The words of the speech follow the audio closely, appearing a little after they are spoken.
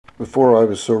before I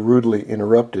was so rudely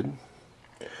interrupted.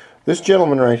 This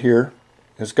gentleman right here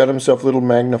has got himself a little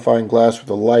magnifying glass with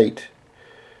a light,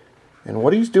 and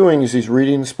what he's doing is he's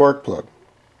reading the spark plug.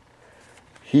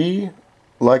 He,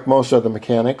 like most other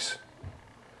mechanics,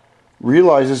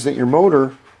 realizes that your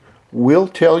motor will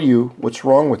tell you what's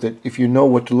wrong with it if you know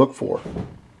what to look for.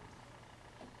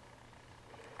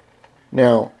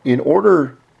 Now, in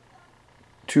order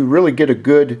to really get a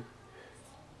good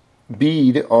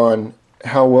bead on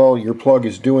how well your plug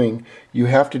is doing, you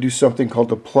have to do something called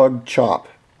the plug chop.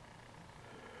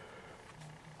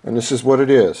 And this is what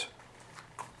it is.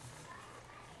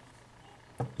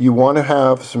 You want to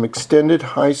have some extended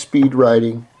high-speed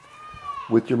riding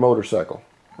with your motorcycle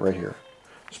right here.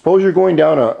 Suppose you're going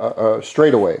down a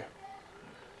straightaway,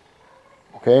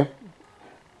 okay,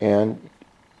 and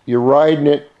you're riding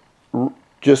it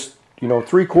just, you know,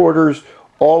 3/4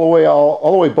 all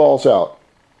the way balls out.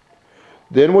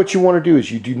 Then what you want to do is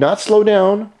you do not slow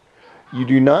down, you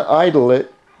do not idle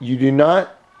it, you do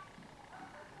not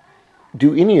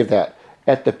do any of that.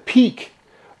 At the peak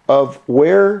of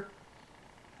where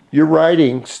your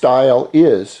riding style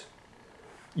is,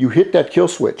 you hit that kill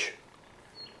switch,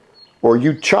 or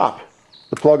you chop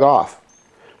the plug off.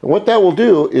 And what that will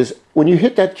do is, when you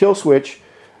hit that kill switch,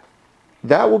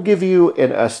 that will give you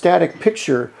a static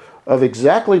picture of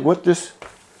exactly what this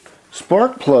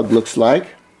spark plug looks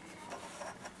like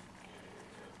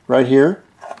right here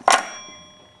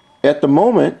at the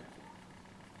moment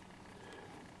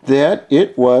that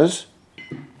it was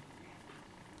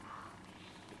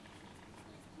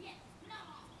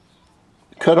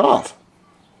cut off.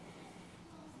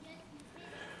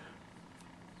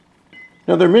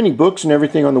 Now, there are many books and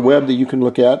everything on the web that you can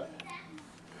look at,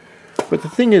 but the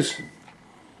thing is,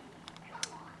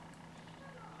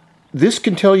 this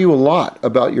can tell you a lot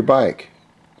about your bike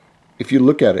if you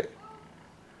look at it.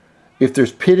 If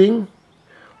there's pitting,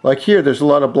 like here, there's a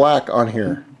lot of black on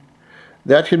here.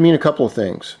 That could mean a couple of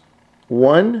things.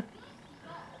 One,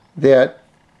 that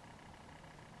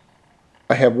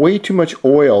I have way too much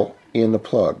oil in the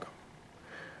plug.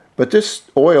 But this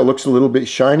oil looks a little bit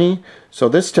shiny, so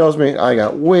this tells me I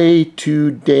got way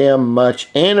too damn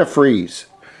much antifreeze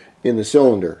in the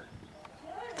cylinder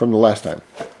from the last time.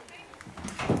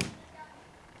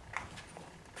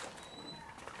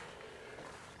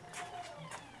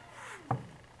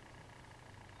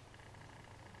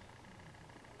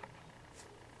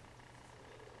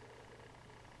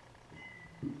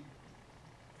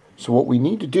 So what we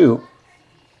need to do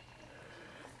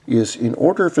is, in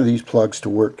order for these plugs to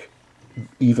work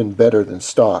even better than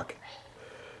stock,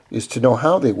 is to know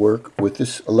how they work with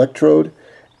this electrode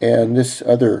and this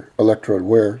other electrode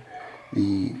where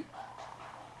the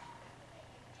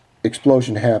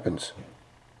explosion happens.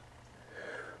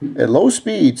 At low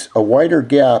speeds, a wider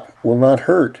gap will not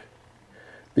hurt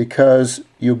because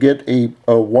you'll get a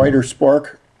wider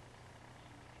spark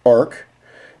arc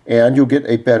and you'll get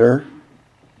a better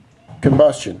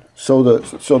combustion, so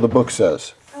the book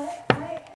says.